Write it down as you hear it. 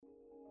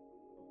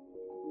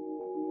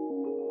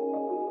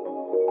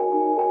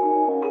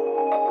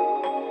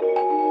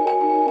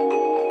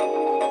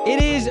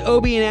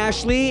Obie and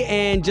Ashley,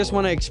 and just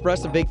want to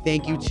express a big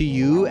thank you to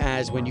you,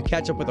 as when you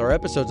catch up with our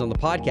episodes on the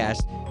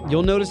podcast,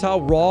 you'll notice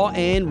how raw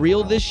and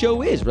real this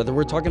show is. Whether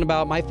we're talking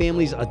about my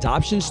family's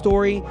adoption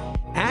story,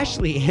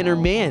 Ashley and her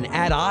man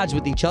at odds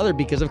with each other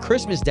because of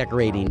Christmas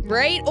decorating.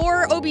 Right?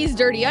 Or Obie's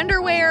dirty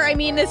underwear. I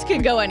mean, this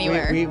could go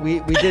anywhere. We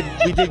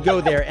did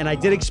go there, and I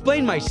did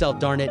explain myself,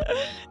 darn it.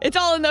 It's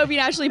all in the Obie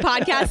and Ashley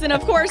podcast. And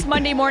of course,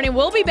 Monday morning,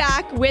 we'll be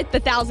back with the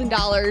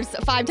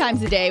 $1,000 5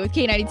 times a day with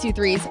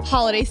K92.3's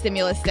Holiday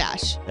Stimulus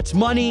Stash. That's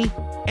money,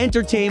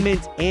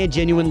 entertainment, and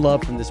genuine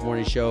love from this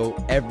morning show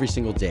every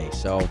single day.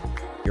 So if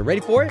you're ready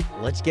for it,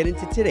 let's get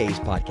into today's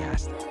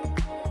podcast.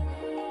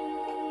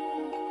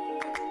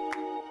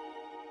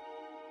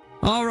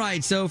 All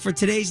right, so for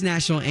today's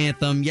national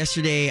anthem,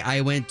 yesterday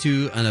I went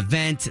to an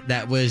event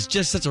that was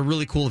just such a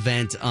really cool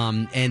event,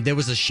 and there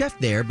was a chef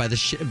there by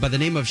the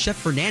name of Chef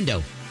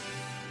Fernando.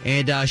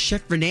 And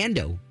Chef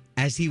Fernando,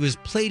 as he was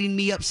plating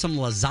me up some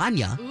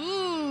lasagna,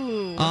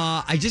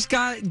 I just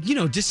got,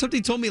 just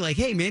something told me like,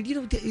 hey, man,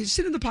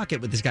 sit in the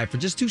pocket with this guy for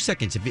just 2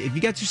 seconds. If you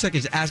got 2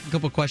 seconds, ask a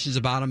couple of questions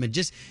about him. And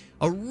just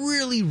a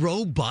really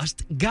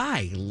robust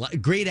guy.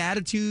 Great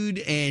attitude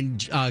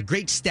and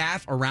great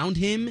staff around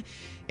him.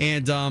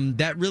 And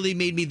that really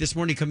made me this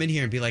morning come in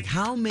here and be like,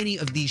 how many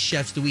of these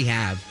chefs do we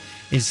have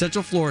in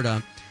Central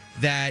Florida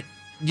that,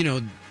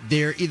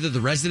 they're either the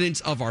residents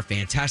of our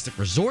fantastic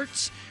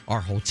resorts,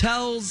 our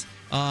hotels,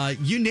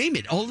 you name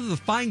it, all of the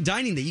fine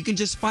dining that you can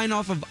just find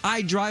off of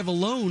iDrive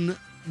alone,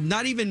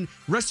 not even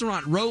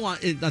Restaurant Row on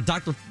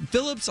Dr.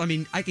 Phillips. I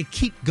mean, I could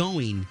keep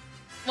going.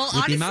 Well, with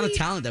honestly, the amount of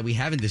talent that we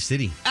have in this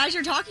city. As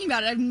you're talking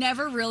about it, I've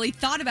never really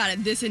thought about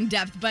it this in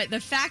depth, but the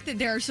fact that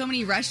there are so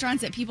many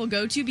restaurants that people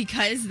go to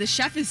because the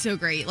chef is so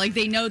great, like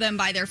they know them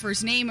by their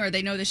first name or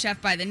they know the chef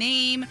by the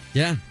name.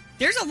 Yeah.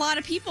 There's a lot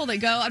of people that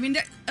go. I mean,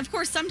 of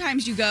course,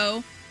 sometimes you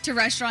go to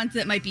restaurants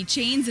that might be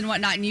chains and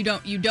whatnot, and you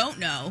don't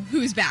know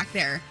who's back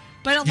there.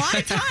 But a lot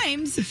of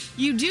times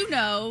you do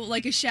know,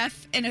 like a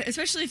chef, and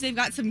especially if they've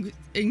got some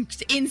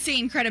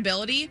insane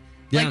credibility.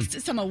 Yeah. Like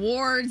some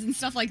awards and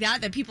stuff like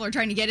that people are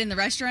trying to get in the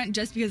restaurant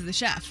just because of the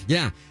chef.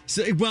 Yeah.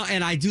 So, well,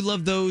 and I do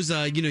love those.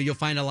 You'll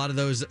find a lot of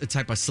those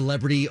type of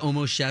celebrity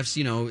almost chefs,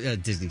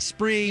 Disney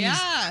Springs.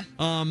 Yeah.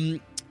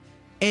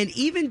 And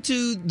even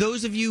to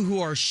those of you who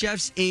are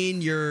chefs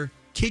in your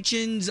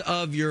kitchens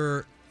of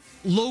your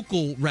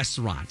local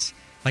restaurants.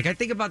 Like, I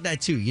think about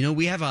that, too.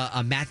 We have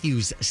a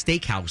Matthews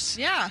Steakhouse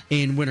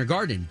in Winter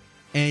Garden.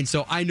 And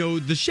so I know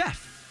the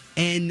chef.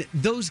 And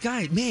those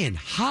guys, man,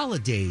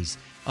 holidays,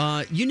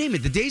 you name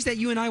it. The days that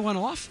you and I want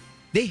off,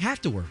 they have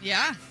to work.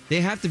 Yeah.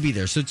 They have to be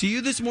there. So to you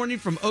this morning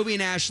from Obie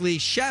and Ashley,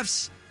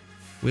 chefs,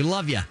 we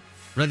love you.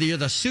 Whether you're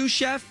the sous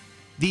chef,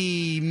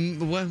 the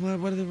what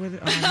are they?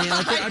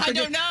 I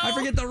don't know. I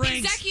forget the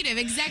ranks.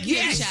 Executive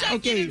yes. chef.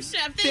 Okay.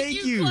 Chef.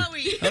 Thank you,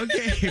 Chloe.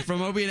 Okay,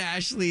 from Obie and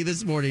Ashley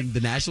this morning, the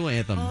national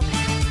anthem.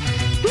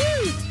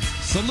 Woo!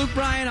 So Luke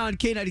Bryan on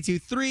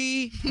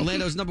K92.3,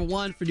 Orlando's number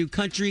one for new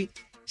country,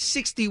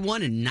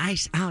 61 and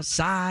nice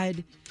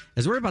outside.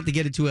 As we're about to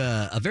get into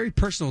a very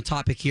personal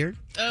topic here.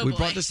 We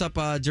brought this up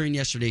during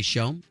yesterday's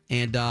show.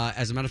 And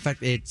as a matter of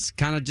fact, it's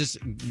kind of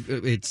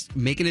it's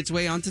making its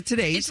way onto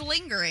today's. It's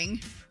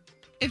lingering,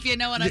 if you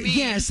know what I mean.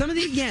 Yeah, some of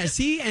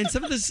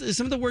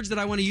the words that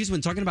I want to use when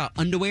talking about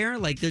underwear,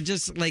 like they're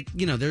just like,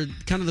 they're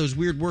kind of those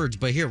weird words.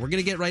 But here, we're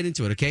going to get right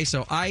into it, okay?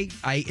 So I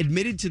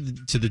admitted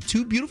to the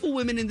two beautiful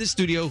women in the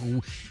studio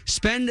who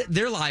spend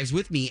their lives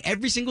with me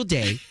every single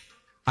day.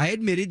 I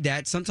admitted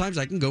that sometimes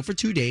I can go for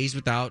 2 days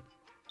without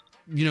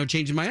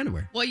changing my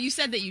underwear. Well, you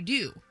said that you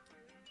do.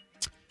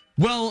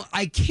 Well,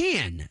 I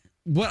can.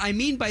 What I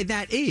mean by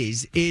that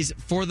is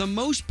for the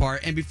most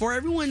part, and before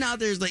everyone out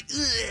there is like,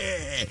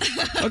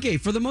 ugh. Okay,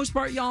 for the most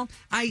part, y'all,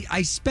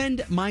 I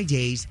spend my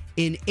days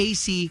in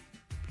AC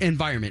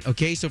environment,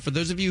 okay? So for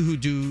those of you who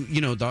do,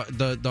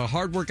 the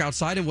hard work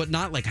outside and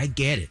whatnot, like I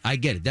get it.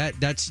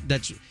 That's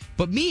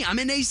but me, I'm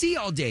in AC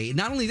all day.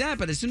 Not only that,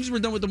 but as soon as we're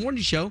done with the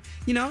morning show,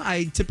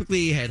 I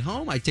typically head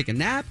home, I take a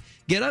nap,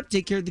 get up,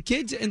 take care of the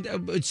kids, and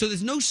so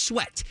there's no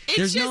sweat.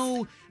 There's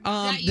no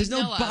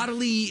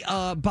bodily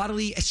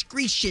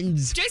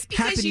excretions. Just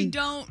because happening. you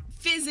don't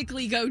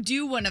physically go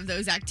do one of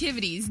those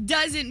activities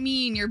doesn't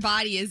mean your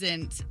body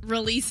isn't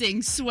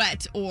releasing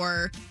sweat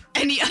or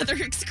any other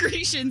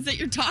excretions that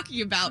you're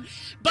talking about.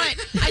 But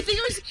I think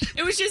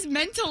it was just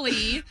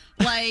mentally,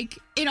 like,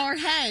 in our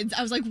heads.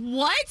 I was like,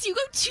 what? You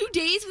go 2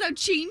 days without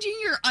changing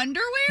your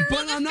underwear?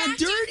 But I'm not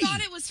dirty. You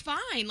thought it was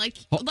fine. Like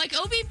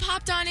Obie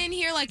popped on in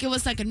here like it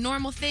was like a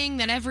normal thing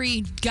that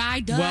every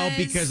guy does. Well,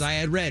 because I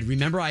had read.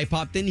 Remember, I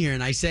popped in here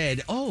and I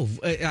said,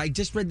 I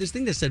just read this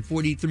thing that said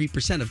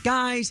 43% of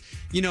guys,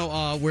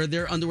 wear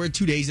their underwear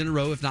 2 days in a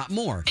row, if not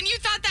more. And you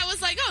thought that was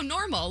like,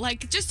 normal.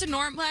 Like, just a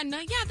normal.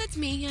 Yeah, that's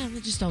me. Yeah, I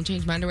just don't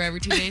change my underwear every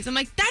 2 days. I'm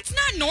like, that's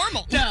not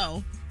normal.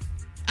 No.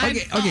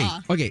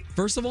 Okay.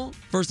 First of all,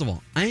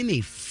 I am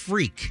a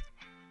freak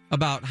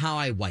about how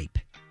I wipe.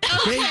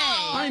 Okay?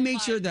 I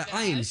make sure that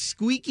I am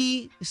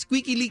squeaky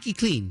leaky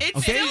clean. It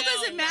okay? still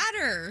doesn't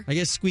matter. I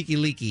guess squeaky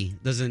leaky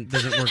doesn't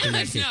work in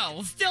that case.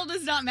 No. Still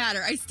does not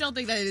matter. I still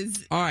think that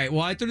is. All right.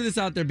 Well, I threw this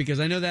out there because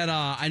I know that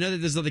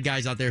there's other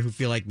guys out there who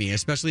feel like me,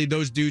 especially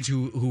those dudes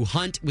who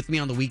hunt with me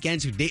on the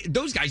weekends.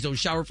 Those guys don't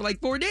shower for like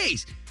 4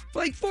 days. For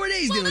like 4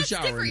 days, Well, they don't that's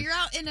shower. different.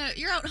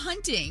 You're out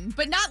hunting,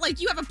 but not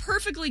like you have a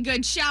perfectly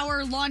good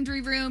shower,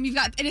 laundry room.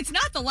 And it's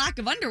not the lack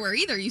of underwear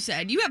either. You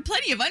said you have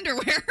plenty of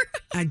underwear.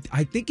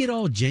 I think it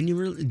all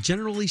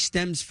generally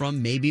stems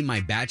from maybe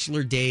my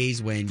bachelor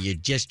days when you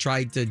just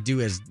tried to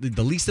do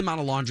the least amount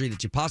of laundry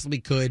that you possibly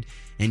could,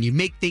 and you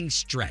make things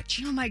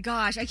stretch. Oh my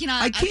gosh, I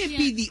cannot. I can't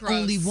be the gross.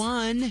 only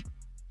one.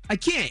 I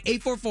can't.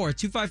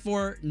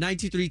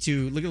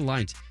 844-254-9232. Look at the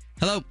lines.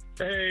 Hello.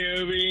 Hey,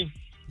 Obi.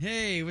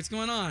 Hey, what's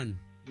going on?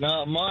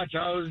 Not much.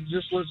 I was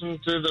just listening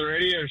to the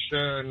radio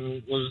show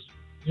and was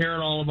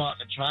hearing all about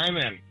the chime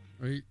in.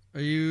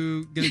 Are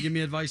you going to give me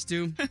advice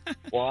too?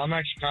 Well, I'm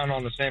actually kind of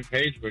on the same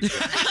page with you.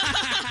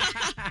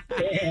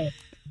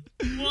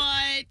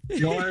 What?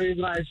 The only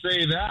reason I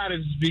say that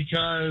is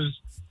because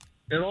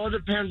it all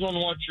depends on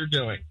what you're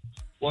doing.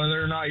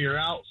 Whether or not you're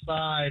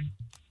outside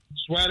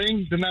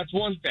sweating, then that's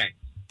one thing.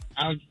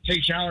 I'll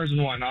take showers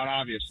and whatnot,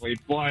 obviously.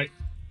 But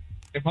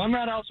if I'm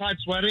not outside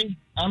sweating,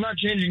 I'm not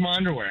changing my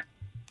underwear.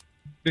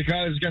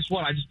 Because guess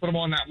what? I just put them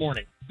on that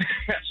morning.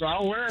 So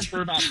I'll wear them for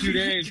about 2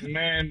 days and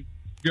then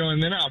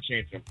I'll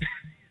change them.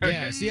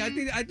 Yeah, see, I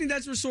think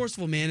that's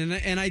resourceful, man,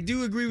 and I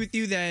do agree with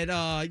you that.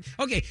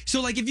 Okay,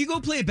 so like if you go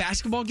play a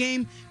basketball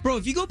game, bro,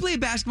 you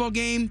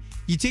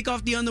take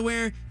off the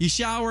underwear, you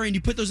shower, and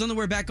you put those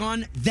underwear back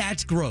on.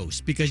 That's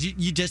gross because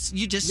you just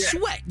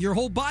sweat your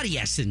whole body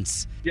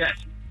essence. Yes.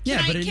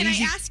 Yeah, Can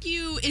I ask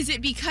you? Is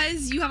it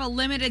because you have a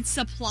limited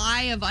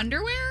supply of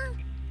underwear?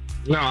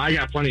 No, I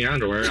got plenty of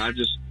underwear.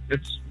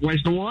 It's a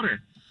waste of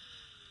water.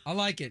 I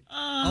like it.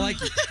 I like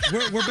it.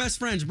 We're best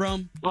friends,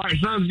 bro. All right,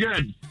 sounds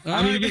good.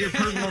 I'm going to get your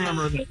personal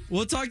number.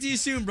 We'll talk to you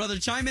soon, brother.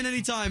 Chime in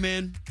anytime,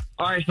 man.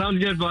 All right, sounds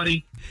good,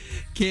 buddy.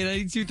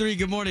 K923,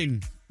 good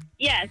morning.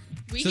 Yes.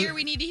 We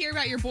need to hear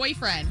about your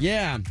boyfriend.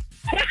 Yeah.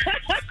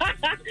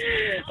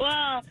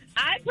 Well,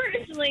 I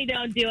personally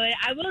don't do it.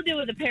 I will do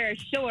it with a pair of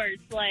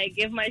shorts. Like,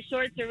 if my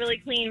shorts are really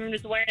clean, I'm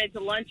just wearing it to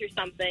lunch or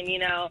something,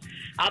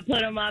 I'll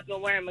put them up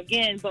and wear them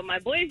again. But my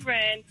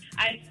boyfriend,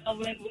 I know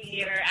when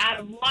we are out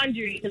of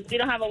laundry, because we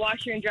don't have a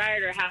washer and dryer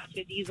at our house, we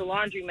have to use a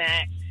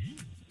laundromat.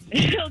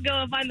 He'll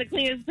go and find the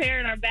cleanest pair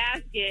in our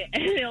basket,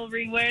 and he'll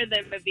rewear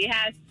them if he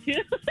has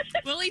to.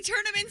 Will he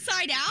turn them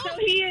inside out? So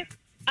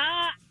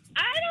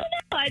I don't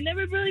know. I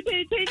never really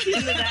paid attention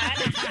to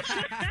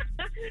that.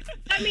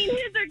 I mean,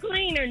 his are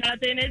clean or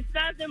nothing. It's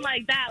nothing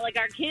like that. Like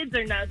our kids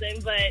are nothing.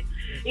 But,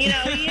 he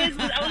is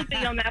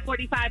only on that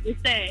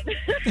 45%.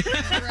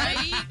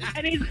 Right?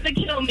 And he's going to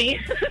kill me.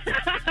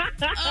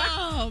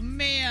 Oh,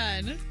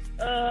 man.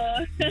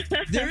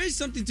 There is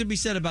something to be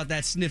said about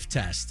that sniff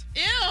test.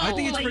 Ew. I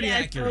think it's pretty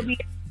accurate.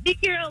 I think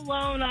you're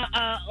alone,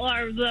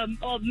 or the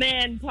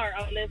man part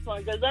on this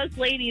one, because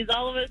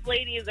all of us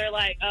ladies are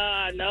like,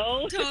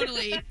 no.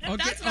 Totally. Okay,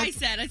 That's what I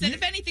said. I said,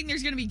 if anything,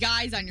 there's going to be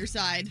guys on your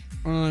side.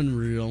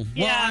 Unreal.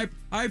 Yeah. Well,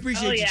 I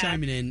appreciate you yeah.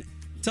 chiming in.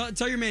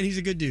 Tell your man he's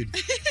a good dude.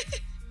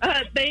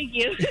 Thank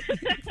you.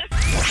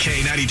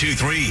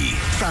 K92.3.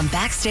 From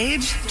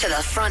backstage to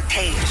the front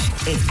page,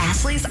 it's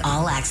Ashley's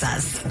All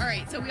Access. All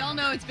right, so we all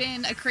know it's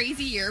been a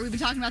crazy year. We've been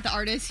talking about the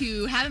artists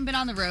who haven't been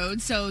on the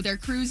road, so their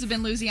crews have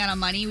been losing out on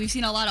money. We've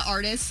seen a lot of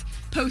artists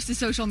post to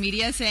social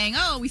media saying,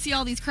 oh, we see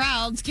all these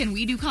crowds. Can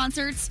we do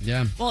concerts?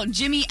 Yeah. Well,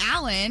 Jimmy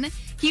Allen,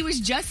 he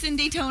was just in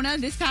Daytona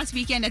this past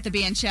weekend at the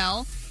band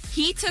Shell.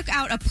 He took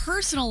out a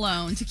personal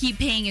loan to keep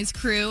paying his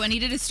crew, and he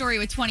did a story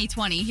with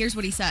 2020. Here's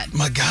what he said.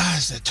 My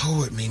guys that tour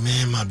with me,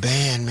 man, my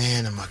band,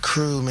 man, and my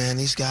crew, man,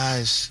 these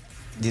guys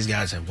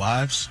have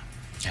wives,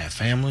 have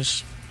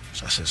families.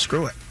 So I said,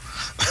 screw it.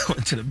 I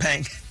went to the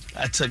bank.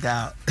 I took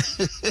out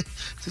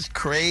this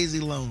crazy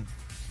loan.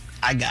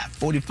 I got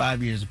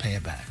 45 years to pay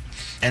it back.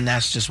 And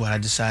that's just what I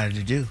decided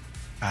to do.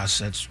 I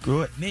said,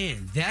 screw it.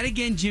 Man, that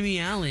again, Jimmy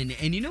Allen.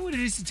 And you know what it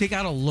is to take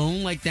out a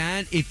loan like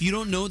that? If you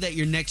don't know that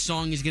your next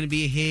song is going to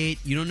be a hit,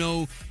 you don't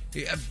know.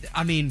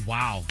 I mean,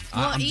 wow.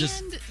 Well,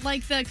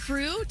 like the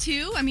crew,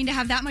 too. I mean, to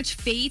have that much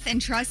faith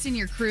and trust in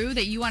your crew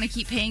that you want to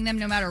keep paying them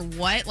no matter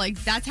what,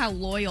 like that's how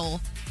loyal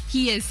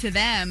he is to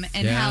them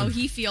and how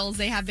he feels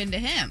they have been to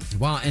him.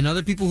 Wow. And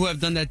other people who have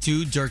done that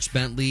too, Dierks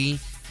Bentley,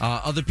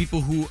 other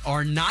people who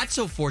are not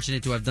so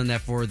fortunate to have done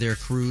that for their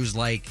crews,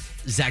 like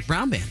Zac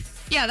Brown Band.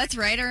 Yeah, that's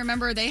right. I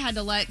remember they had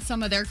to let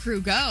some of their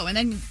crew go. And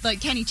then, like,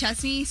 Kenny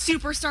Chesney,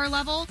 superstar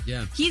level,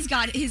 he's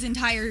got his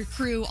entire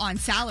crew on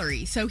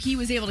salary. So he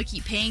was able to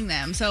keep paying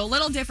them. So a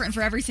little different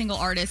for every single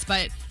artist.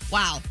 But,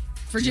 wow,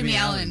 for Jimmy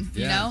Allen,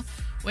 you know,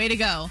 way to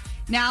go.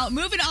 Now,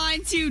 moving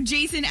on to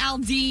Jason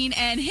Aldean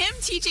and him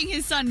teaching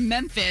his son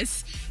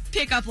Memphis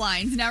pickup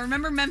lines. Now,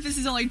 remember, Memphis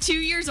is only 2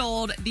 years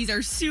old. These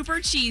are super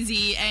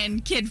cheesy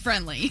and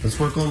kid-friendly. Let's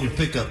work on your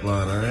pickup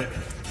line, all right?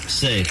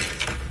 Say,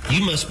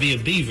 you must be a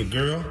beaver,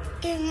 girl.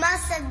 You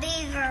must a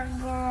beaver,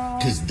 girl.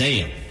 Cause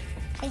damn.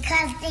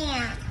 Because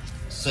damn.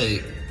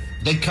 Say,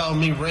 They call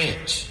me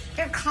Ranch,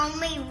 They call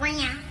me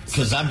Ranch.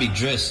 because I be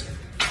dressing.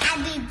 I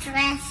be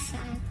dressing.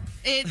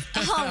 It's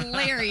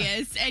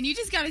hilarious. And you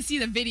just got to see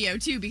the video,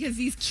 too, because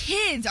these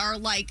kids are,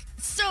 like,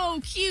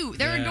 so cute.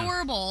 They're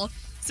adorable.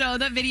 So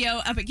that video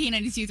up at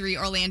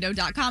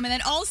K923Orlando.com. And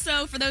then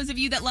also, for those of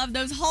you that love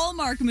those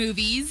Hallmark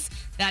movies,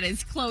 that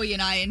is Chloe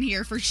and I in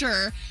here for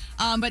sure.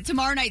 But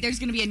tomorrow night, there's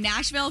going to be a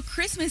Nashville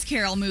Christmas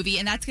Carol movie,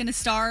 and that's going to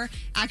star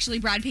actually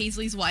Brad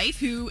Paisley's wife,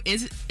 who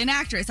is an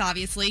actress,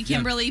 obviously,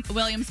 Kimberly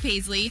Williams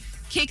Paisley,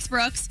 Kix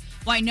Brooks,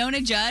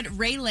 Winona Judd,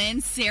 Ray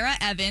Lynn, Sarah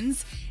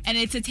Evans. And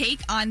it's a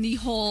take on the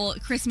whole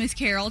Christmas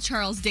Carol,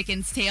 Charles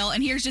Dickens tale.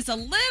 And here's just a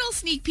little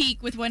sneak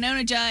peek with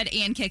Winona Judd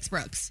and Kix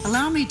Brooks.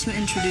 Allow me to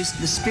introduce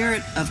the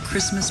spirit of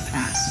Christmas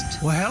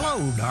past. Well,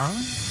 hello, darling.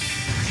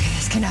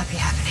 This cannot be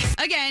happening.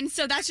 Again,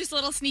 so that's just a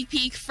little sneak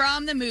peek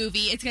from the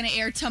movie. It's going to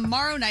air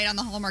tomorrow night on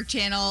the Hallmark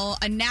Channel,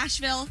 a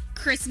Nashville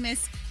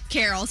Christmas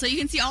Carol. So you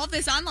can see all of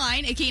this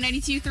online at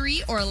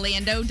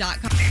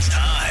K923Orlando.com. It's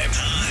time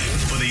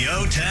for the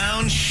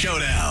O-Town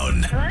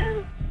Showdown.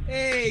 Hello?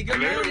 Hey,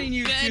 good morning,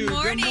 you two. Good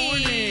morning.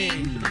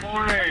 Good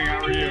morning.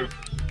 How are you?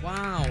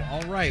 Wow.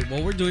 All right.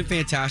 Well, we're doing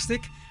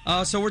fantastic.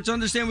 So we're to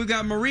understand we've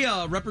got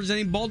Maria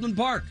representing Baldwin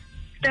Park.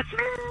 That's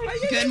right.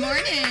 Good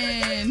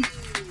morning.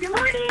 Good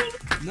morning.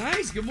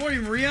 Nice. Good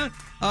morning, Maria.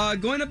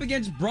 Going up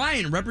against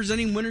Brian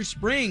representing Winter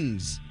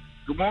Springs.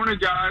 Good morning,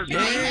 guys.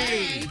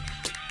 Hey.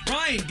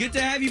 Brian, good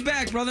to have you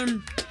back, brother.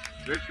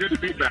 It's good to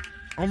be back.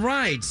 All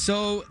right.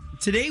 So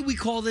today we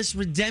call this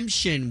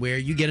redemption, where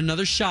you get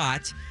another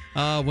shot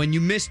when you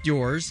missed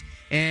yours.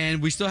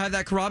 And we still have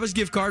that Carrabba's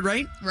gift card,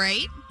 right?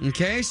 Right.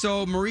 Okay.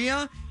 So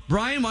Maria,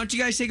 Brian, why don't you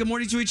guys say good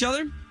morning to each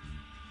other? Good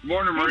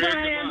morning, Maria. Hi,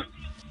 Brian. Come on.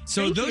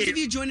 So those of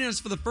you joining us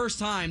for the first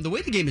time, the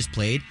way the game is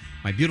played,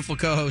 my beautiful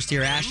co-host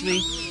here, Ashley,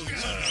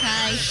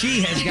 Hi.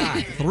 she has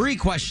got 3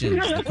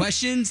 questions. The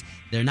questions,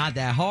 they're not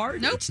that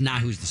hard. Nope. It's not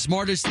who's the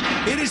smartest.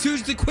 It is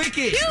who's the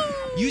quickest.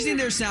 Using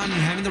their sound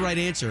and having the right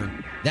answer,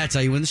 that's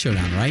how you win the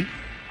showdown, right?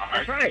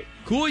 That's right.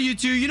 Cool, you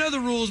two. You know the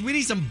rules. We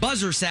need some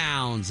buzzer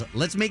sounds.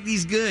 Let's make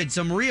these good.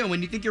 So, Maria,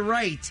 when you think you're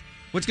right,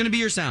 what's going to be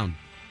your sound?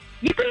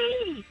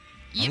 Yippee!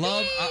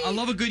 I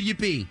love a good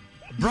yippee.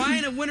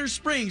 Brian at Winter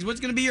Springs, what's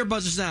going to be your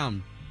buzzer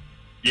sound?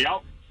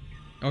 Yep.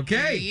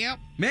 Okay. Yep.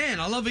 Man,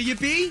 I love a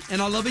yippee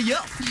and I love a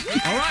yelp.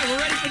 All right, we're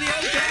ready for the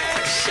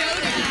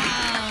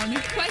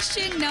Showdown.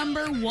 Question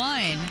number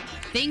 1.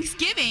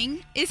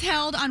 Thanksgiving is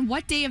held on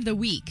what day of the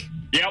week?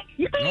 Yep.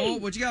 Oh,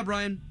 what you got,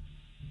 Brian?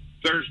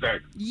 Thursday.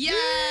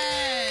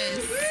 Yes.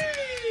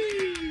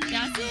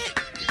 That's it.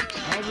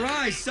 All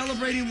right,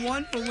 celebrating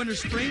 1 for Winter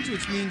Springs,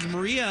 which means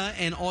Maria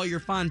and all your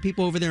fine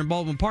people over there in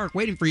Baldwin Park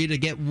waiting for you to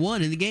get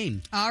 1 in the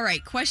game. All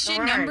right. Question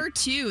All right. number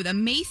 2. The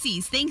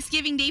Macy's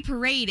Thanksgiving Day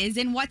Parade is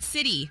in what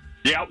city?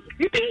 Yep.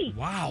 Yippee!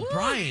 Wow,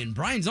 Brian.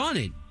 Brian's on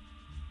it.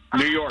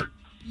 New York.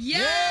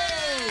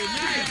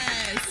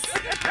 Yes.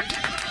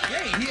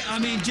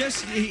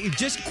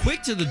 Just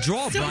quick to the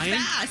draw, So Brian.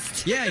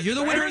 fast. Yeah, you're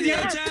the winner of the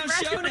Yes, O-Town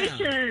Showdown.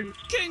 congratulations.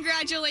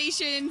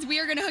 Congratulations. We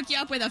are going to hook you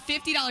up with a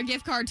 $50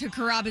 gift card to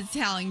Carrabba's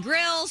Italian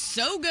Grill.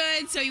 So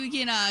good. So we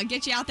can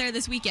get you out there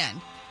this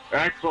weekend.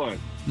 Excellent.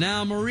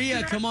 Now,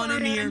 Maria, come on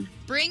in here.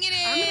 Bring it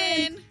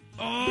in.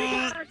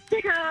 Oh,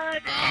 Big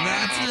hug.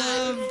 that's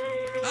love.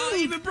 Oh,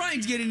 even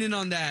Brian's getting in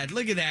on that.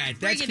 Look at that.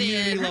 That's Bring it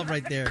community in. love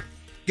right there.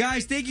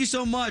 Guys, thank you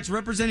so much.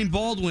 Representing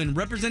Baldwin,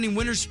 representing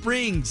Winter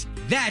Springs.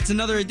 That's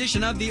another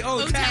edition of the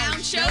O-Town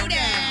Showdown.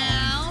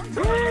 Yeah!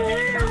 Doing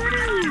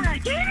the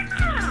right thing.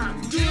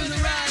 Doing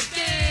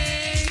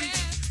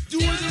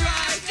the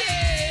right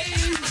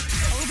thing.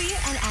 Obie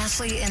and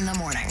Ashley in the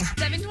morning.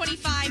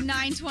 725,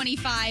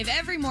 925.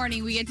 Every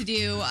morning we get to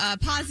do a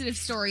positive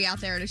story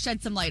out there to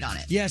shed some light on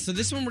it. Yeah, so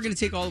this one we're going to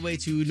take all the way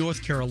to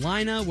North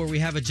Carolina, where we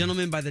have a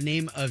gentleman by the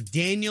name of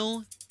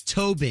Daniel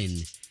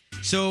Tobin.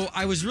 So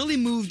I was really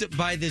moved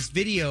by this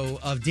video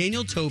of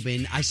Daniel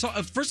Tobin.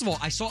 First of all,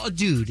 I saw a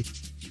dude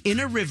in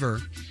a river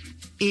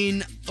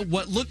in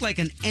what looked like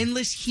an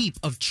endless heap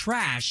of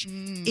trash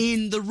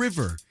in the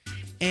river.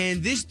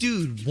 And this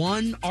dude,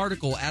 one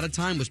article at a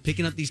time, was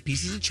picking up these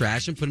pieces of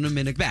trash and putting them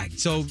in a bag.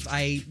 So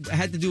I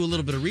had to do a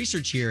little bit of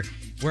research here,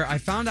 where I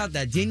found out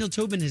that Daniel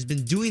Tobin has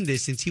been doing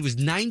this since he was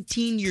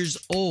 19 years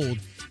old,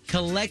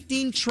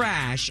 collecting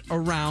trash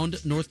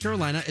around North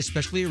Carolina,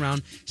 especially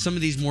around some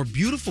of these more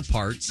beautiful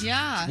parts.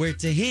 Yeah. Where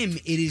to him,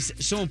 it is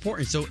so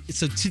important. So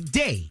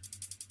today,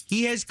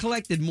 he has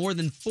collected more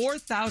than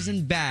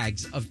 4,000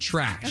 bags of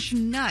trash. That's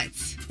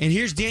nuts. And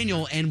here's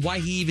Daniel and why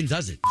he even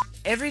does it.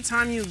 Every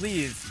time you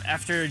leave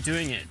after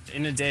doing it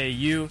in a day,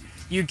 you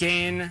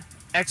gain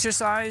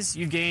exercise,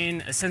 you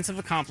gain a sense of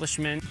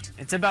accomplishment.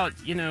 It's about,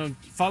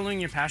 following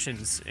your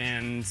passions,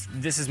 and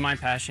this is my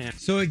passion.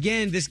 So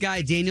again, this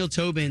guy, Daniel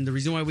Tobin, the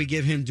reason why we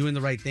give him doing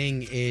the right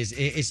thing is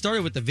it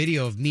started with the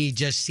video of me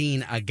just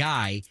seeing a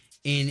guy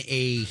in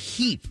a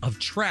heap of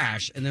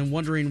trash and then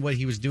wondering what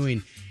he was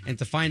doing. and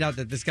to find out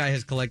that this guy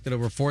has collected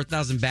over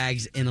 4,000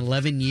 bags in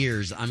 11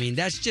 years. I mean,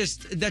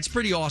 that's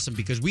pretty awesome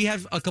because we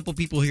have a couple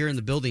people here in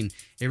the building.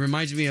 It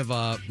reminds me of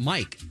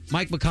Mike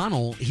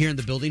McConnell here in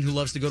the building who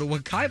loves to go to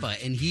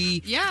Wekiva, and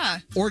he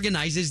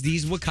organizes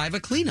these Wekiva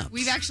cleanups.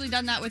 We've actually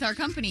done that with our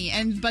company.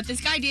 But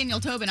this guy, Daniel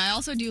Tobin, I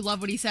also do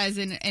love what he says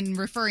in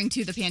referring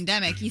to the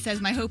pandemic. He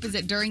says, my hope is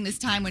that during this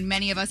time when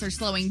many of us are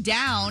slowing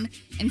down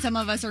and some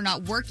of us are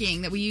not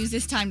working, that we use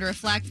this time to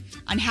reflect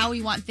on how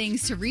we want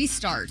things to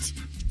restart.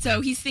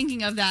 So he's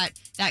thinking of that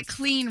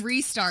clean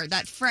restart,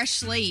 that fresh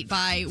slate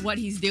by what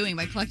he's doing,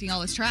 by collecting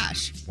all his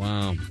trash.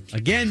 Wow.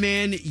 Again,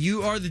 man,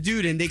 you are the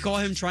dude, and they call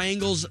him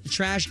Triangle's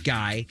trash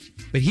guy.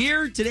 But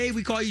here, today,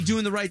 we call you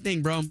doing the right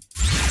thing, bro.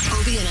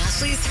 Obie and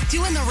Ashley's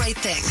Doing the Right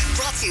Thing.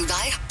 Brought to you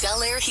by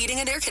Bel Air Heating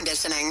and Air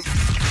Conditioning.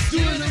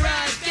 Doing the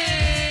right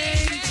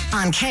thing.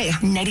 On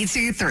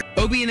K92.3.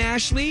 Obie and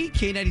Ashley,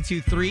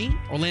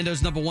 K92.3,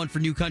 Orlando's #1 for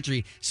new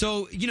country.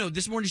 So,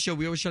 this morning's show,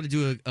 we always try to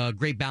do a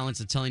great balance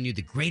of telling you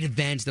the great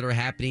events that are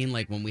happening,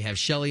 like when we have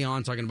Shelly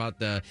on talking about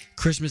the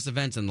Christmas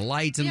events and the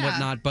lights and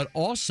whatnot. But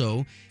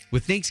also,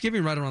 with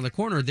Thanksgiving right around the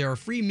corner, there are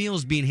free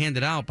meals being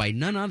handed out by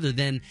none other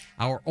than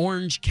our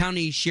Orange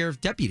County Sheriff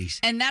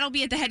deputies. And that'll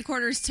be at the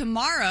headquarters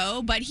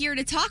tomorrow. But here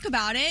to talk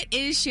about it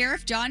is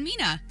Sheriff John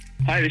Mina.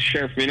 Hi, this is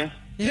Sheriff Mina.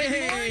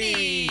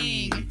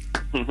 Hey.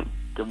 Good morning.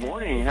 Good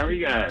morning. How are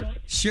you guys?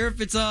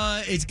 Sheriff,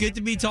 it's good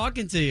to be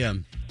talking to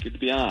you. Good to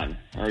be on.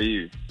 How are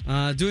you?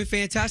 Doing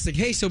fantastic.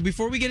 Hey, so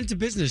before we get into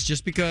business,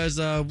 just because,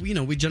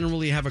 we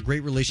generally have a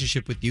great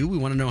relationship with you, we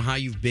want to know how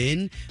you've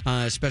been,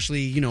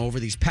 especially,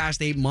 over these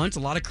past 8 months. A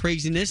lot of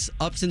craziness,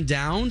 ups and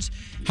downs.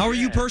 How are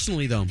you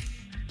personally, though?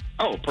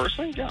 Oh,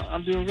 personally? Yeah,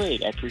 I'm doing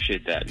great. I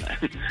appreciate that.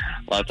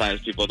 A lot of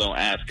times people don't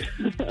ask.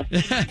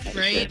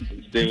 Right.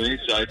 Doing,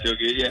 so I feel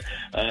good. Yeah.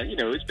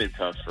 It's been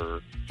tough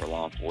for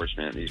law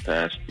enforcement these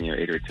past,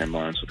 8 or 10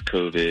 months with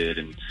COVID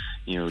and,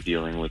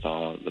 dealing with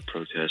all the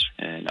protests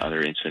and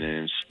other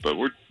incidents. But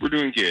we're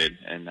doing good,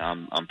 and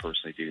I'm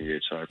personally doing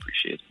good, so I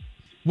appreciate it.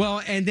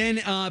 Well, and then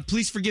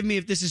please forgive me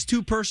if this is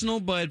too personal,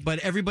 but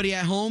everybody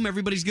at home,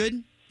 everybody's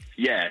good?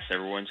 Yes,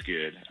 everyone's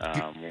good.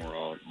 We're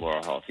all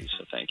healthy,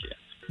 so thank you.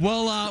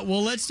 Well,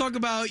 let's talk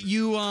about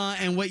you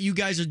and what you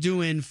guys are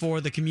doing for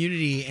the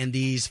community and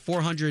these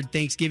 400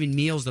 Thanksgiving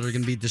meals that are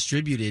going to be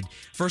distributed.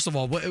 First of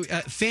all,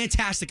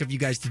 fantastic of you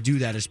guys to do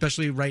that,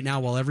 especially right now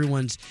while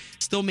everyone's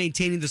still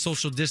maintaining the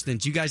social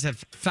distance. You guys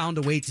have found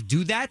a way to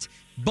do that,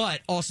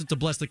 but also to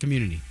bless the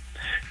community.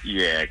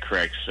 Yeah,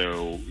 correct.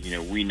 So,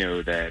 we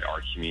know that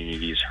our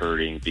community is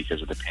hurting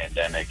because of the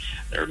pandemic.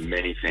 There are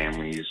many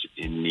families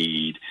in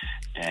need,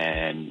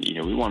 and,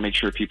 we want to make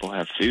sure people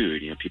have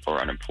food. People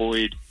are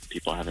unemployed.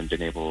 People haven't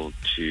been able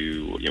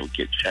to,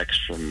 get checks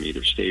from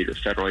either state or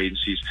federal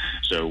agencies.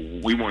 So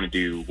we want to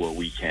do what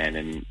we can.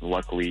 And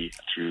luckily,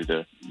 through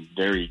the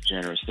very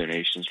generous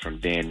donations from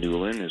Dan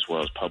Newland as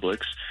well as Publix,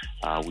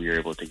 we were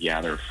able to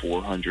gather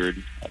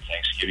 400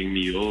 Thanksgiving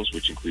meals,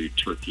 which include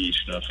turkey,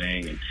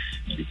 stuffing, and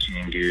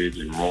canned goods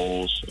and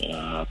rolls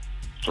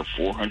for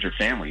 400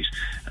 families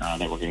that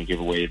we're going to give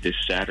away this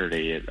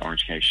Saturday at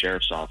Orange County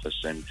Sheriff's Office.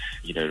 And,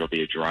 it'll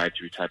be a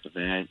drive-through type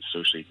event,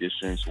 socially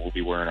distanced. We'll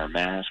be wearing our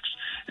masks,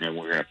 and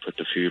we're going to put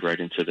the food right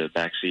into the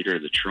back seat or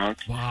the trunk.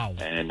 Wow.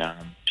 And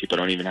people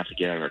don't even have to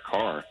get out of their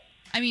car.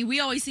 I mean, we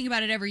always think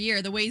about it every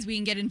year, the ways we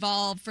can get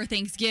involved for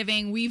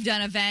Thanksgiving. We've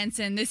done events,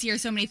 and this year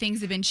so many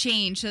things have been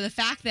changed. So the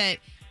fact that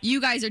you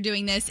guys are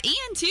doing this,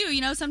 and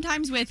too,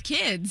 sometimes with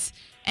kids,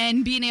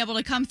 and being able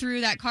to come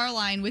through that car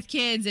line with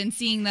kids and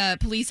seeing the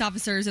police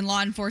officers and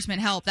law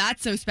enforcement help,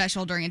 that's so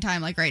special during a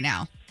time like right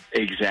now.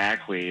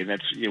 Exactly. And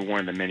that's one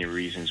of the many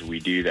reasons we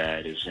do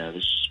that is this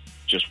is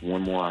just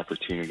one more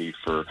opportunity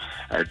for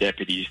our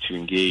deputies to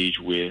engage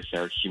with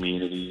our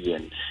community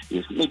and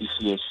maybe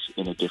see us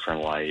in a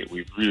different light.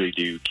 We really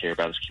do care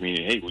about this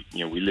community.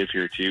 Hey, we live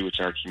here too. It's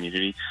our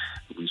community.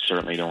 We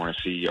certainly don't want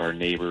to see our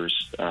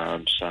neighbors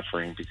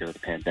suffering because of the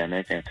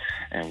pandemic,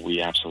 and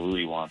we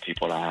absolutely want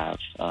people to have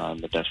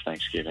the best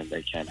Thanksgiving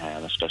they can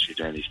have, especially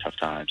during these tough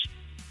times.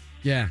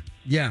 Yeah.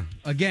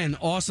 Again,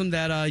 awesome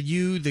that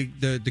you,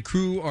 the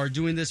crew, are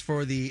doing this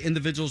for the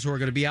individuals who are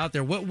going to be out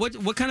there.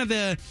 What kind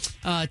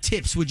of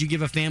tips would you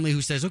give a family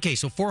who says, okay,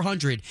 so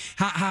 400,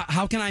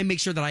 how can I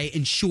make sure that I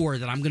ensure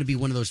that I'm going to be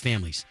one of those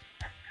families?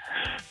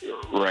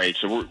 Right.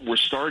 So we're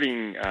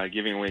starting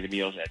giving away the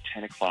meals at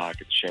 10 o'clock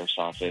at the Sheriff's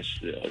Office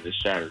this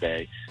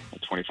Saturday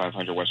at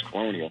 2500 West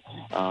Colonial.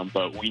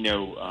 But we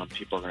know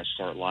people are going to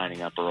start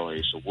lining up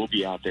early, so we'll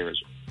be out there as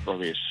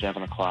early as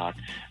 7 o'clock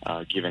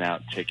giving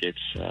out tickets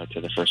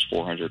to the first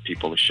 400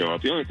 people to show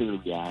up. The only thing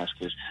that we ask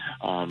is,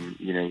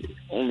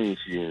 only if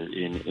you're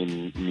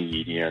in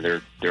need.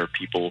 There are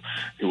people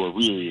who are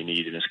really in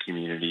need in this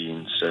community,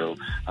 and so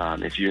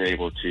if you're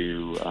able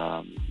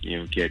to,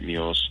 get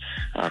meals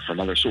from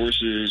other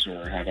sources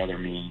or have other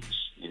means,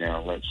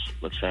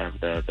 let's have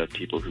the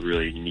people who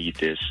really need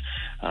this.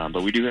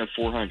 But we do have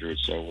 400,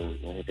 so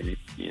we're hoping,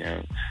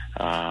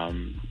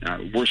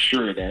 we're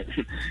sure that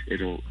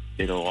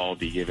it'll all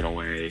be given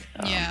away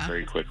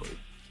very quickly.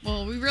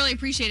 Well, we really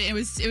appreciate it. It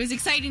was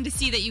exciting to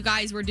see that you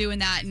guys were doing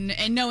that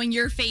and knowing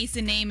your face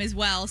and name as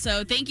well.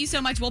 So thank you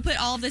so much. We'll put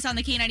all of this on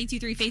the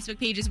K92.3 Facebook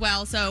page as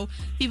well so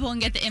people can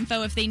get the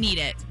info if they need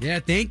it. Yeah,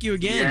 thank you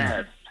again.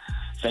 Yeah.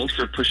 Thanks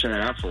for pushing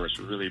that out for us.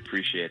 We really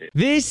appreciate it.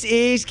 This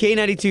is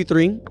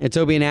K92.3. It's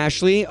Obie and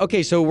Ashley.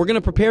 Okay, so we're going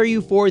to prepare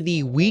you for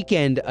the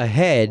weekend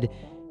ahead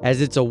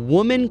as it's a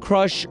woman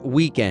crush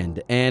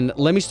weekend. And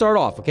let me start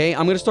off, okay?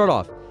 I'm going to start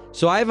off.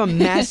 So I have a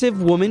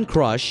massive woman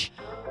crush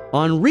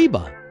on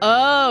Reba.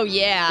 Oh,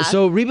 yeah.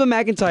 So Reba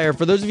McEntire,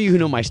 for those of you who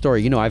know my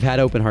story, you know I've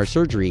had open heart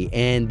surgery.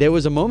 And there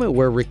was a moment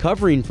where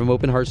recovering from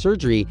open heart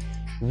surgery,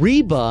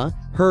 Reba,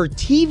 her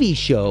TV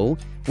show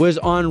was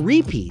on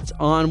repeat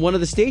on one of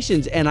the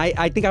stations, and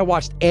I think I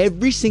watched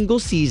every single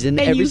season,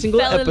 and every single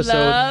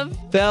episode.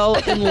 Fell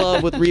in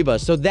love with Reba.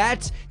 So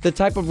that's the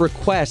type of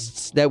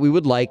requests that we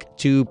would like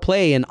to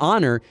play and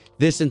honor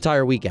this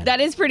entire weekend. That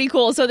is pretty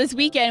cool. So this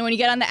weekend, when you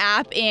get on the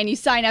app and you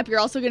sign up,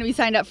 you're also going to be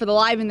signed up for the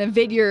Live in the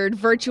Vineyard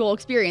virtual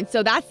experience.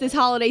 So that's this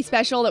holiday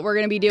special that we're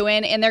going to be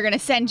doing, and they're going to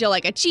send you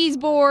like a cheese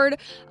board,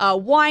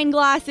 wine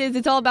glasses.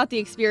 It's all about the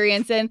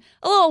experience and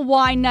a little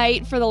wine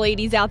night for the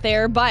ladies out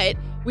there, but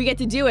we get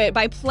to do it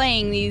by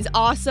playing these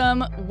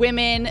awesome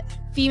women,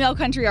 female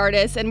country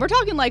artists. And we're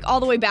talking like all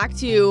the way back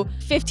to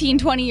 15,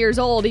 20 years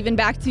old, even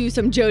back to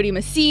some Jody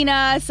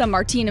Messina, some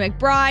Martina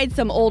McBride,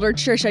 some older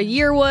Trisha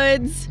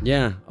Yearwoods.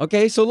 Yeah.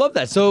 Okay, so love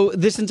that. So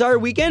this entire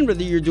weekend,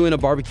 whether you're doing a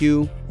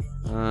barbecue,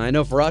 I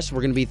know for us,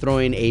 we're going to be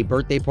throwing a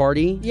birthday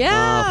party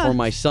for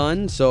my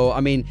son. So, I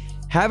mean,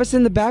 have us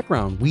in the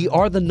background. We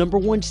are the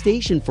 #1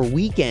 station for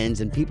weekends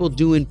and people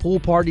doing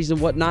pool parties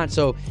and whatnot.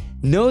 So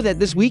know that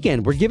this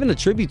weekend we're giving a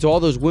tribute to all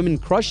those women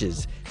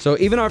crushes. So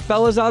even our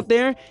fellas out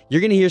there, you're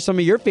going to hear some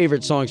of your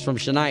favorite songs from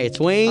Shania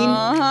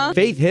Twain,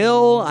 Faith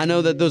Hill. I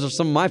know that those are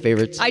some of my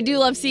favorites. I do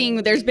love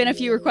seeing there's been a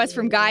few requests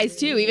from guys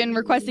too, even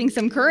requesting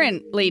some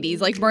current ladies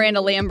like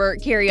Miranda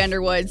Lambert, Carrie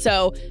Underwood.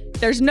 So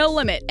there's no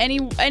limit.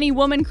 Any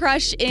woman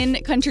crush in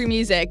country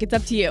music, it's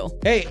up to you.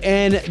 Hey,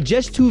 and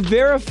just to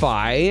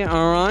verify,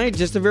 all right,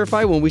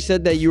 when we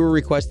said that you were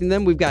requesting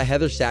them, we've got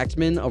Heather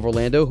Saxman of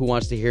Orlando who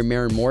wants to hear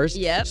Maren Morris.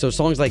 Yep. So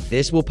songs like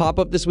this will pop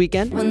up this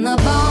weekend. When the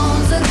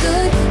bones are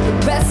good, the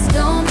rest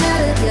don't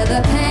matter. Yeah,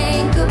 the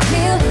pain could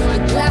heal, the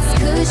glass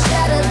could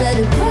shatter, let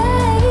it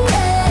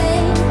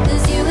rain.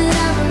 'Cause you and I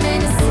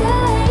remain the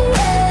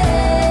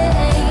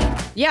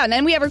same. Yeah, and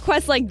then we have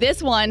requests like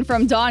this one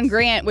from Dawn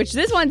Grant, which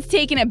this one's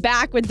taking it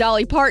back with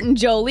Dolly Parton,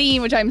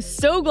 Jolene, which I'm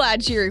so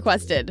glad she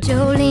requested.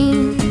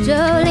 Jolene,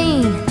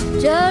 Jolene,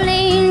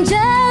 Jolene,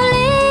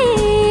 Jolene.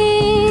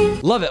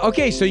 Love it.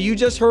 Okay, so you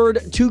just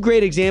heard two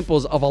great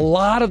examples of a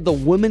lot of the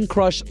women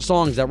crush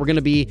songs that we're going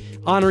to be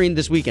honoring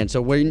this weekend.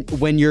 So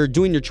when you're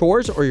doing your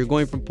chores or you're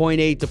going from point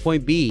A to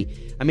point B,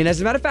 I mean, as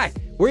a matter of fact,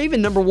 we're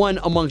even #1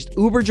 amongst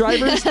Uber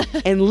drivers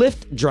and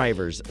Lyft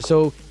drivers.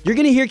 So you're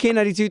going to hear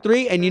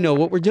K92.3 and you know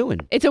what we're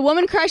doing. It's a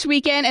woman crush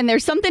weekend and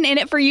there's something in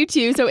it for you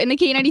too. So in the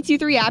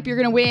K92.3 app, you're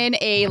going to win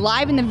a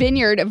Live in the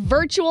Vineyard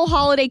virtual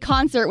holiday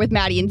concert with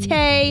Maddie and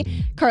Tay,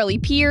 Carly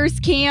Pierce,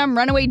 Cam,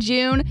 Runaway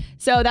June.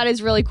 So that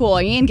is really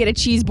cool. You can get a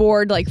cheese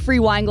board, like free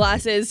wine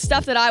glasses,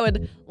 stuff that I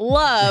would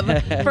love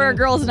for a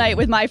girls' night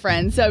with my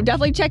friends. So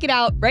definitely check it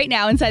out right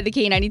now inside the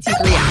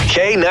K92.3 app.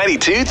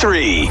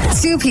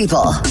 K92.3. 2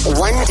 people,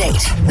 1 date,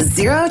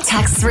 0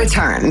 texts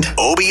returned.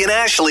 Obie and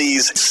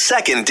Ashley's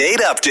second date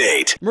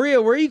update.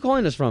 Maria, where are you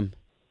calling us from?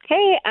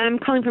 Hey, I'm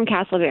calling from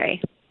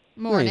Castleberry.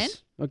 Morning.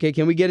 Nice. Okay,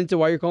 can we get into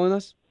why you're calling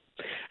us?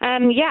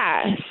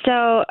 Yeah.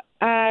 So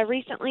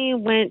recently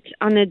went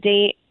on a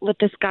date with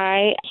this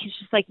guy. He's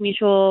just like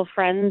mutual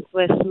friends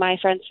with my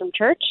friends from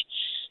church.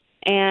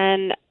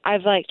 And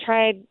I've like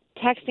tried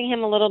texting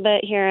him a little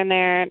bit here and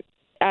there.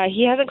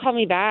 He hasn't called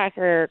me back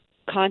or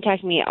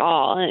contacted me at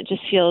all. And it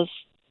just feels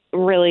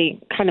really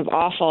kind of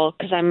awful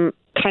because I'm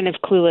kind of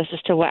clueless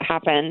as to what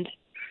happened.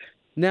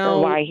 Now,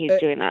 or why he's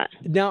doing that.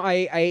 Now,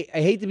 I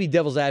hate to be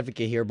devil's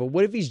advocate here, but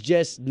what if he's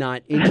just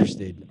not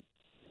interested?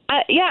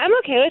 Yeah, I'm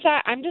okay with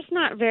that. I'm just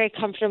not very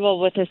comfortable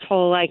with this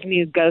whole like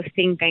new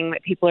ghosting thing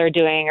that people are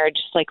doing or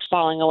just like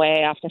falling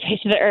away off the face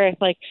of the earth.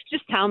 Like,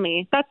 just tell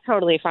me. That's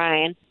totally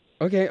fine.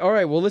 Okay, all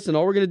right. Well, listen,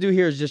 all we're going to do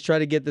here is just try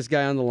to get this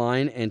guy on the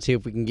line and see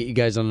if we can get you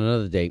guys on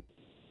another date.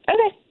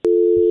 Okay.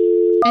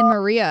 And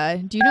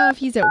Maria, do you know if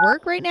he's at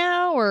work right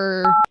now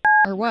or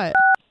what?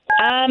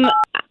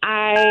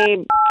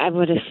 I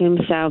would assume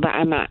so, but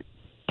I'm not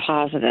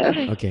positive.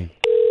 Okay.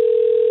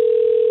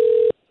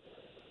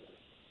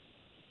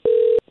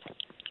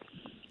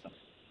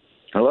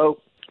 Hello?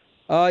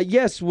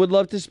 Yes, would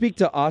love to speak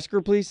to Oscar,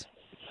 please.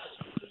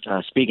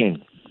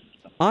 Speaking.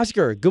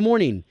 Oscar, good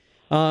morning.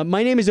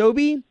 My name is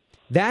Obie.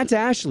 That's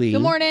Ashley.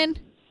 Good morning.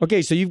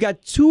 Okay, so you've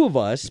got 2 of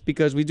us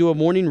because we do a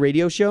morning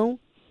radio show.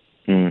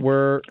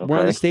 We're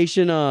on the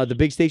station, the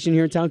big station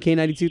here in town,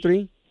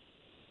 K92.3.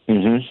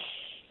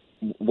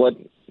 What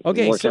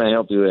can I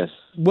help you with?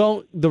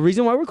 Well, the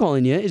reason why we're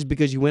calling you is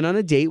because you went on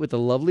a date with a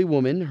lovely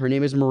woman. Her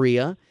name is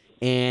Maria,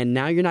 and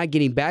now you're not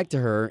getting back to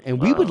her,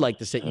 and we would like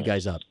to set you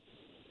guys up.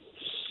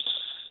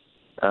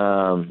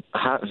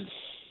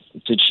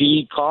 Did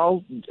she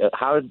call?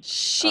 How'd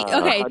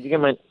you get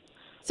my...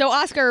 So,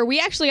 Oscar, we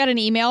actually got an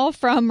email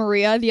from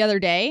Maria the other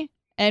day,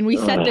 and we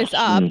set this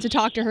up to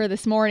talk to her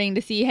this morning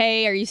to see,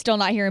 hey, are you still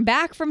not hearing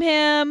back from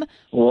him?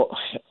 Well,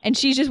 and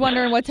she's just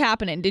wondering what's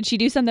happening. Did she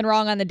do something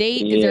wrong on the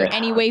date? Is there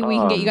any way we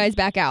can get you guys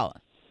back out?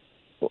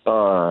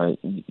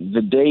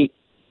 The date,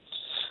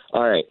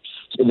 all right.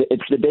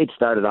 The date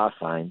started off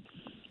fine,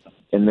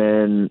 and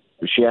then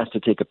she asked to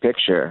take a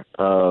picture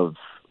of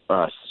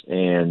us,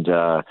 and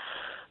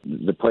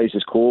the place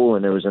is cool,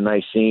 and there was a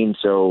nice scene,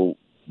 so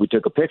we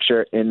took a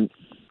picture, and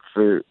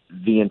for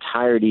the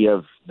entirety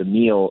of the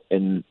meal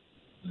and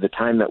the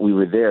time that we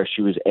were there,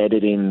 she was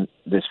editing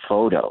this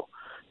photo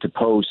to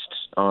post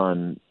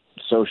on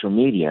social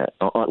media,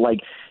 like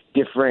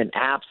different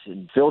apps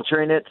and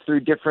filtering it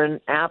through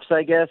different apps,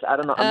 I guess. I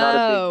don't know. I'm not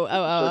a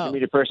big social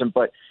media person,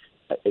 but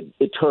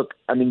it took,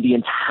 the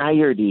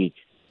entirety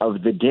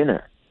of the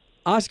dinner.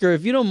 Oscar,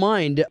 if you don't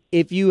mind,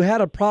 if you had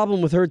a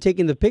problem with her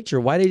taking the picture,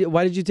 why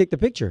did you take the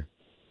picture?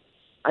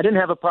 I didn't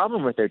have a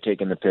problem with her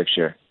taking the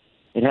picture.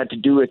 It had to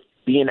do with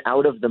being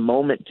out of the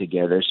moment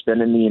together,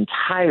 spending the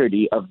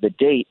entirety of the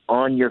date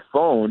on your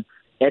phone,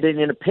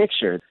 editing a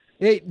picture.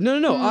 Hey,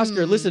 no,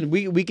 Oscar, listen,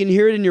 we can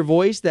hear it in your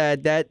voice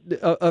that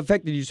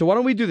affected you. So why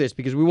don't we do this?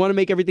 Because we want to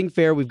make everything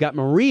fair. We've got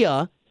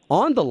Maria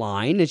on the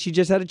line, and she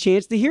just had a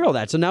chance to hear all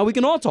that. So now we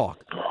can all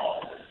talk.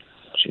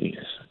 Jeez.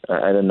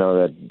 I didn't know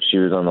that she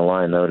was on the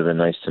line. That would have been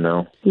nice to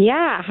know.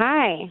 Yeah,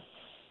 hi.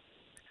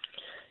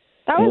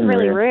 That was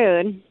really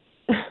rude.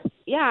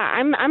 Yeah,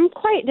 I'm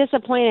quite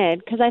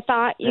disappointed because I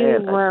thought you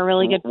were a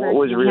really good person. What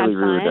was really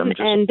rude?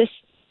 And this,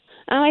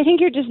 I think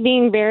you're just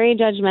being very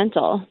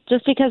judgmental.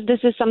 Just because this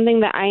is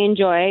something that I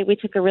enjoy, we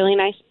took a really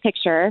nice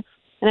picture,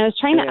 and I was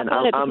trying to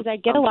upload it because I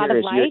get a lot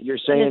of likes. You're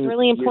saying, and it's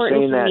really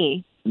important for that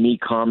me. Me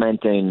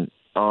commenting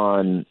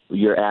on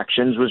your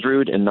actions was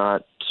rude, and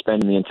not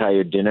spending the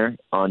entire dinner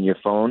on your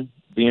phone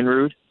being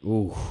rude.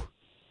 Ooh.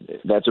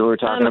 That's what we're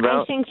talking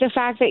about? I think the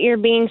fact that you're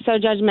being so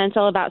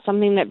judgmental about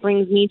something that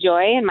brings me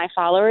joy and my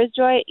followers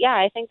joy, yeah,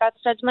 I think that's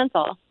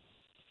judgmental.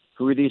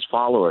 Who are these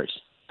followers?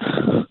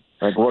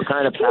 Like, what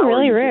kind of power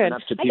really are you rude. giving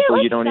up to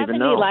people you don't even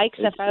know? Likes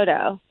a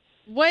photo.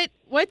 What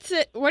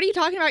are you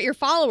talking about your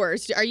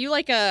followers? Are you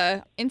like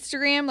a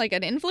Instagram, like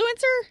an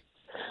influencer?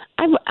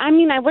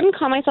 I wouldn't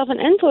call myself an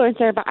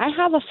influencer, but I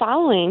have a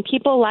following.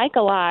 People like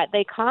a lot.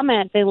 They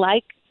comment. They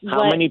like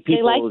How many people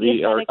they like the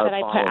aesthetic are that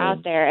I put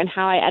out there and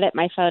how I edit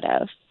my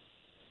photos.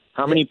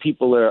 How many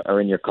people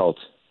are in your cult?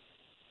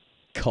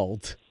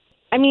 Cult?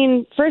 I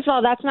mean, first of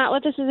all, that's not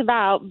what this is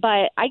about,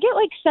 but I get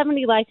like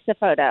 70 likes a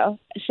photo.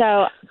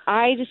 So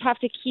I just have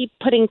to keep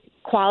putting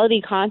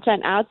quality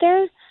content out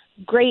there.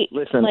 Great,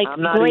 Listen,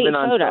 I'm not great even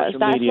on photos.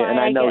 social media, and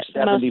I know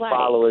 70 likes.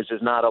 followers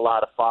is not a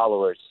lot of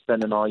followers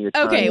spending all your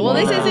time. Okay, well,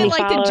 this isn't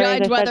like to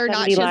judge whether or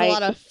not she has a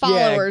lot of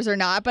followers Yeah. or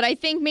not, but I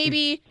think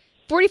maybe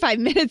 45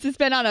 minutes to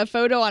spend on a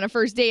photo on a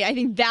first date, I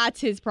think that's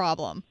his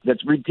problem.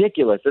 That's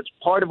ridiculous. That's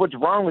part of what's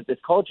wrong with this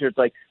culture. It's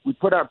like we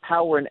put our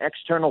power in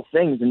external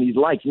things and these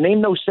likes.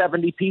 Name those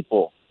 70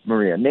 people,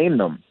 Maria. Name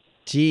them.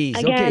 Jeez.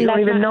 Again, okay. that's We don't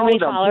even not how know many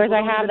them. followers People I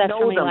don't have. even That's know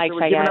how many them. likes So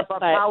we're I giving get. up our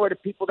But power to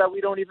people that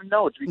we don't even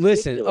know. It's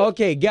ridiculous. Listen,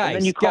 okay, And then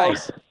guys, you call-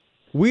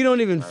 we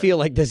don't even feel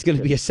like there's going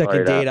to be a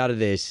second date out of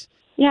this.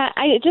 yeah,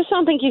 I just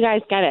don't think you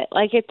guys get it.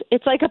 Like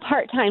it's like a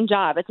part-time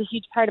job. It's a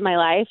huge part of my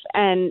life,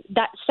 and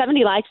that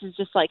 70 likes is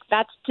just like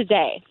that's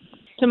today.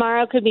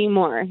 Tomorrow could be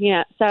more.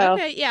 Yeah. So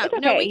Okay, yeah, it's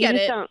okay. no, we You get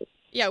just it. don't-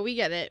 Yeah, we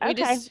get it.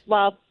 Okay.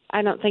 Well,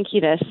 I don't think he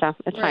does, so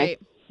it's Right.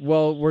 fine.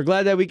 Well, we're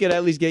glad that we could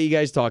at least get you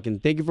guys talking.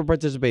 Thank you for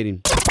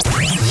participating.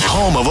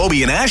 Home of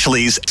Obie and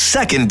Ashley's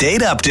second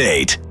date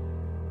update.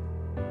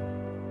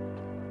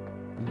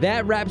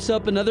 That wraps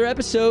up another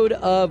episode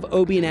of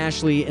Obie and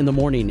Ashley in the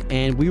Morning.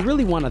 And we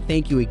really want to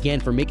thank you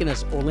again for making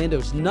us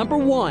Orlando's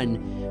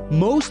 #1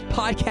 most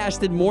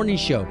podcasted morning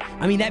show.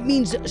 I mean, that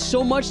means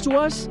so much to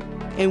us.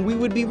 And we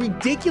would be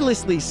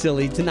ridiculously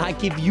silly to not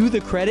give you the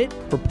credit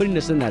for putting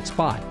us in that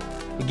spot.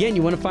 Again,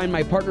 you want to find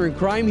my partner in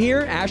crime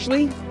here,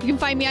 Ashley? You can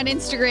find me on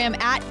Instagram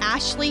at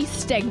Ashley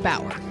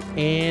Stegbauer.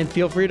 And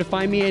feel free to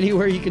find me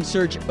anywhere you can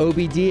search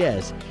Obie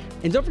Diaz.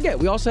 And don't forget,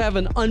 we also have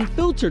an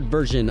unfiltered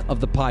version of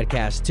the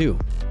podcast, too.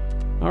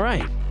 All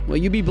right. Well,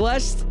 you be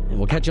blessed, and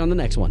we'll catch you on the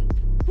next one.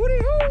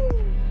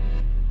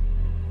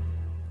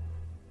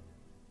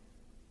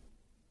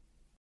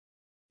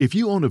 If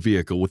you own a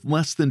vehicle with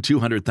less than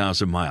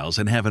 200,000 miles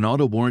and have an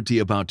auto warranty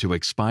about to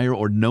expire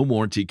or no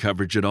warranty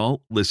coverage at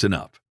all, listen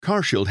up.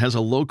 CarShield has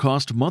a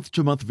low-cost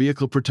month-to-month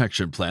vehicle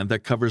protection plan that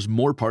covers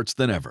more parts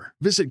than ever.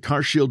 Visit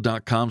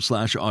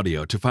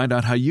carshield.com/audio to find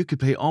out how you could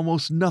pay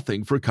almost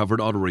nothing for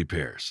covered auto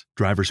repairs.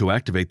 Drivers who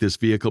activate this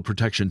vehicle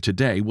protection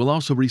today will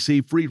also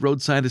receive free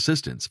roadside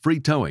assistance,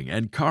 free towing,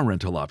 and car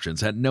rental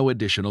options at no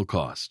additional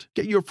cost.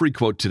 Get your free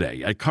quote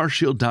today at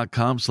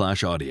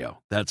carshield.com/audio.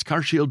 That's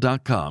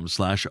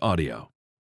carshield.com/audio.